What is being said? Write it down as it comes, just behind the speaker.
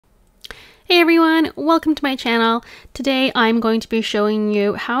Hey everyone, welcome to my channel. Today I'm going to be showing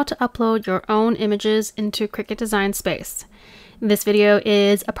you how to upload your own images into Cricut Design Space. This video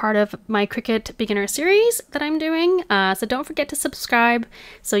is a part of my Cricut beginner series that I'm doing, so don't forget to subscribe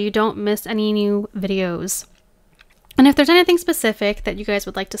so you don't miss any new videos. And if there's anything specific that you guys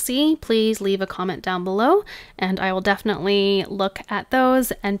would like to see, please leave a comment down below and I will definitely look at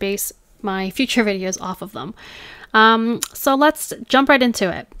those and base my future videos off of them. So let's jump right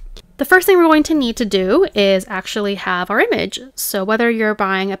into it. The first thing we're going to need to do is actually have our image. So whether you're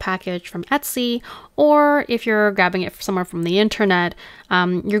buying a package from Etsy or if you're grabbing it somewhere from the internet,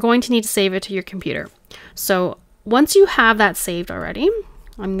 you're going to need to save it to your computer. So once you have that saved already,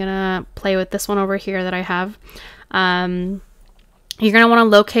 I'm gonna play with this one over here that I have. You're gonna want to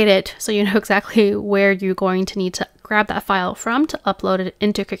locate it so you know exactly where you're going to need to grab that file from to upload it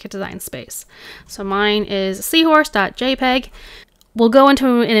into Cricut Design Space. So mine is seahorse.jpg. We'll go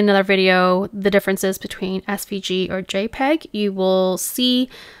into in another video the differences between SVG or JPEG. You will see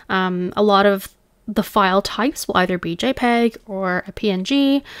a lot of the file types will either be JPEG or a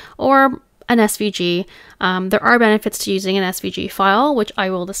PNG or an SVG. There are benefits to using an SVG file, which I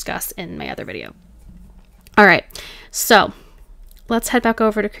will discuss in my other video. All right, so let's head back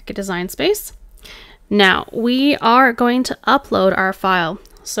over to Cricut Design Space. Now we are going to upload our file.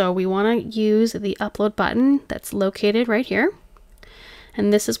 So we want to use the upload button that's located right here.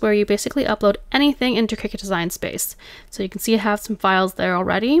 And this is where you basically upload anything into Cricut Design Space. So you can see I have some files there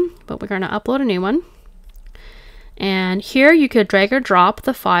already, but we're going to upload a new one. And here you could drag or drop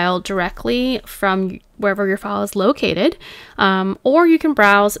the file directly from wherever your file is located, or you can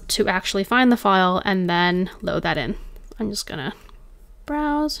browse to actually find the file and then load that in. I'm just gonna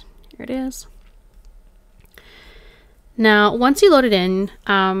browse. Here it is. Now, once you load it in,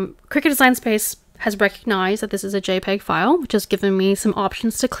 Cricut Design Space has recognized that this is a JPEG file, which has given me some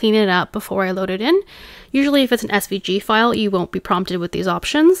options to clean it up before I load it in. Usually if it's an SVG file, you won't be prompted with these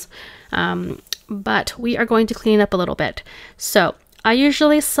options, but we are going to clean it up a little bit. So I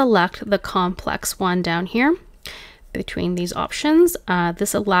usually select the complex one down here between these options.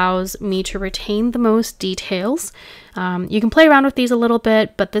 This allows me to retain the most details. You can play around with these a little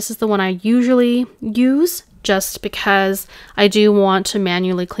bit, but this is the one I usually use just because I do want to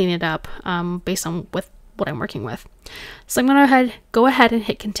manually clean it up based on what I'm working with. So I'm gonna go ahead and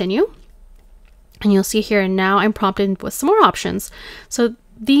hit continue. And you'll see here now I'm prompted with some more options. So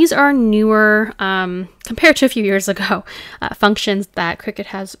these are newer, compared to a few years ago, functions that Cricut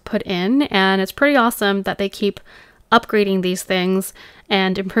has put in, and it's pretty awesome that they keep upgrading these things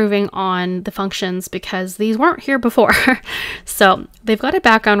and improving on the functions because these weren't here before. So they've got a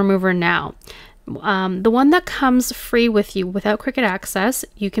background remover now. The one that comes free with you without Cricut Access,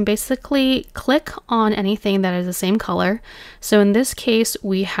 you can basically click on anything that is the same color. So in this case,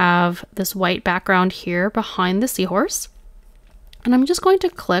 we have this white background here behind the seahorse. And I'm just going to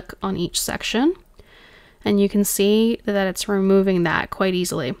click on each section and you can see that it's removing that quite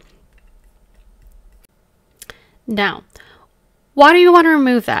easily. Now, why do you want to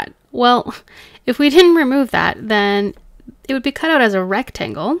remove that? Well, if we didn't remove that, then it would be cut out as a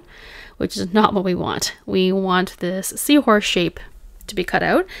rectangle, which is not what we want. We want this seahorse shape to be cut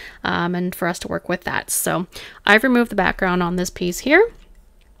out and for us to work with that. So I've removed the background on this piece here.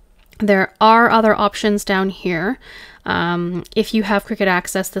 There are other options down here. If you have Cricut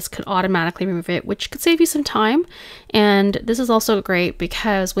Access, this could automatically remove it, which could save you some time. And this is also great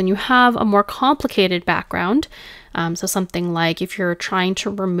because when you have a more complicated background, so something like if you're trying to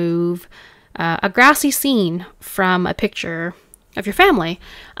remove a grassy scene from a picture of your family,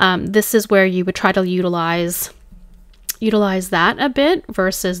 this is where you would try to utilize that a bit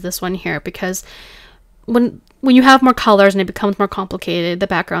versus this one here, because when you have more colors and it becomes more complicated, the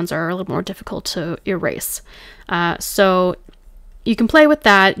backgrounds are a little more difficult to erase. So you can play with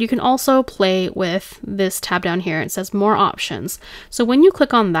that. You can also play with this tab down here. It says more options. So when you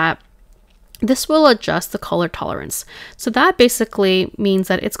click on that, this will adjust the color tolerance. So that basically means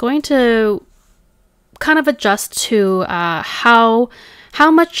that it's going to kind of adjust to how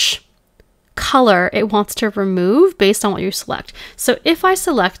much color it wants to remove based on what you select. So if I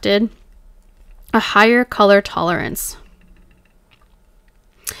selected a higher color tolerance,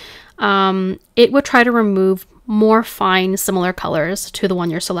 it would try to remove more fine similar colors to the one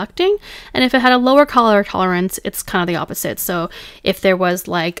you're selecting. And if it had a lower color tolerance, it's kind of the opposite. So if there was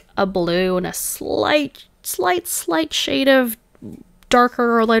like a blue and a slight shade of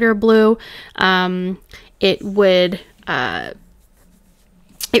darker or lighter blue, it would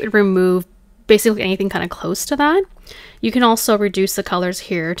remove basically anything kind of close to that. You can also reduce the colors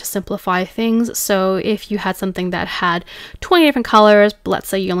here to simplify things. So if you had something that had 20 different colors, but let's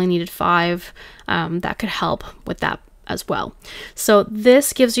say you only needed 5, that could help with that as well. So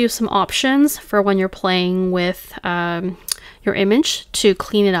this gives you some options for when you're playing with your image to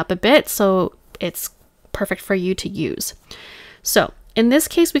clean it up a bit, so it's perfect for you to use. So in this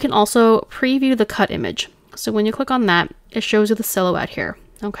case, we can also preview the cut image. So when you click on that, it shows you the silhouette here.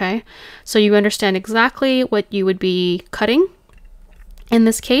 Okay, so you understand exactly what you would be cutting in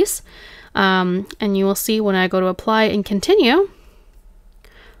this case, and you will see when I go to apply and continue,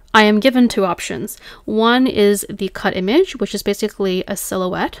 I am given 2 options. One is the cut image, which is basically a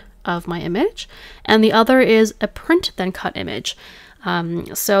silhouette of my image, and the other is a print then cut image.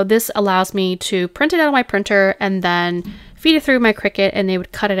 So this allows me to print it out of my printer and then feed it through my Cricut, and they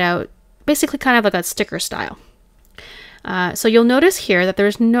would cut it out basically kind of like a sticker style. So you'll notice here that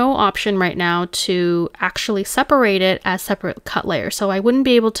there's no option right now to actually separate it as separate cut layers. So I wouldn't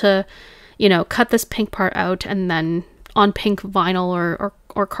be able to, you know, cut this pink part out and then on pink vinyl or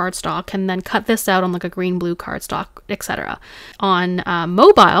cardstock, and then cut this out on like a green blue cardstock, etc. On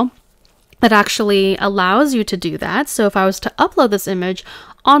mobile, that actually allows you to do that. So if I was to upload this image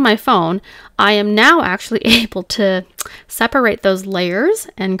on my phone, I am now actually able to separate those layers,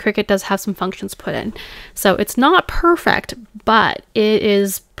 and Cricut does have some functions put in. So it's not perfect, but it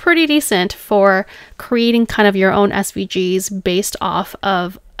is pretty decent for creating kind of your own SVGs based off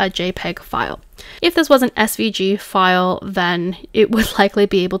of a JPEG file. If this was an SVG file, then it would likely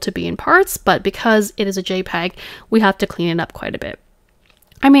be able to be in parts, but because it is a JPEG, we have to clean it up quite a bit.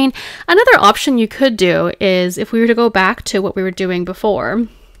 I mean, another option you could do is if we were to go back to what we were doing before,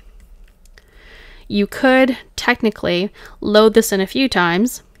 you could technically load this in a few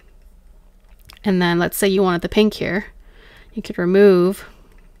times, and then let's say you wanted the pink here, you could remove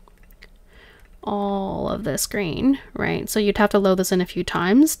all of this green, right? So you'd have to load this in a few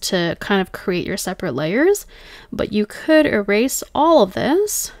times to kind of create your separate layers, but you could erase all of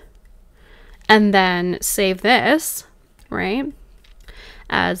this and then save this, right,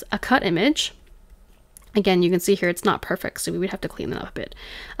 as a cut image. Again, you can see here it's not perfect, so we would have to clean it up a bit.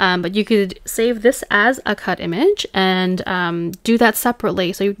 But you could save this as a cut image and do that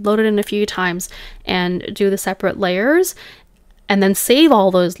separately. So you load it in a few times and do the separate layers, and then save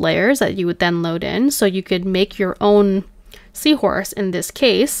all those layers that you would then load in. So you could make your own seahorse in this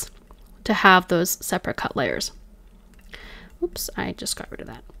case to have those separate cut layers. Oops, I just got rid of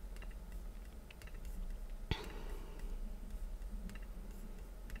that.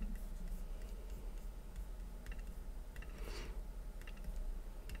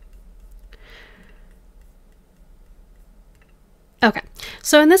 Okay,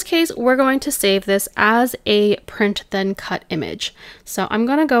 so in this case, we're going to save this as a print then cut image. So I'm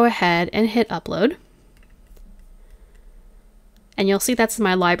going to go ahead and hit upload. And you'll see that's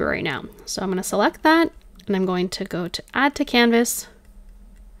my library now. So I'm going to select that, and I'm going to go to add to canvas.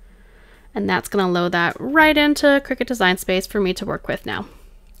 And that's going to load that right into Cricut Design Space for me to work with now.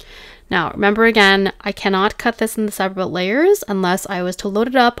 Now, remember again, I cannot cut this into separate layers unless I was to load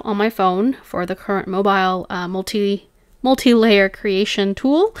it up on my phone for the current mobile multi-layer creation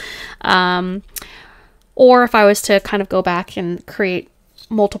tool, or if I was to kind of go back and create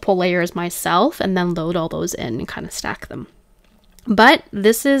multiple layers myself and then load all those in and kind of stack them. But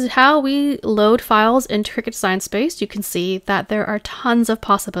this is how we load files into Cricut Design Space. You can see that there are tons of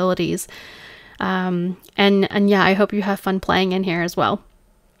possibilities, and yeah, I hope you have fun playing in here as well.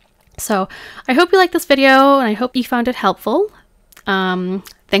 So I hope you liked this video, and I hope you found it helpful.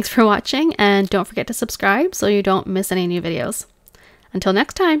 Thanks for watching, and don't forget to subscribe so you don't miss any new videos. Until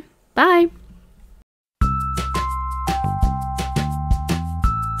next time, bye!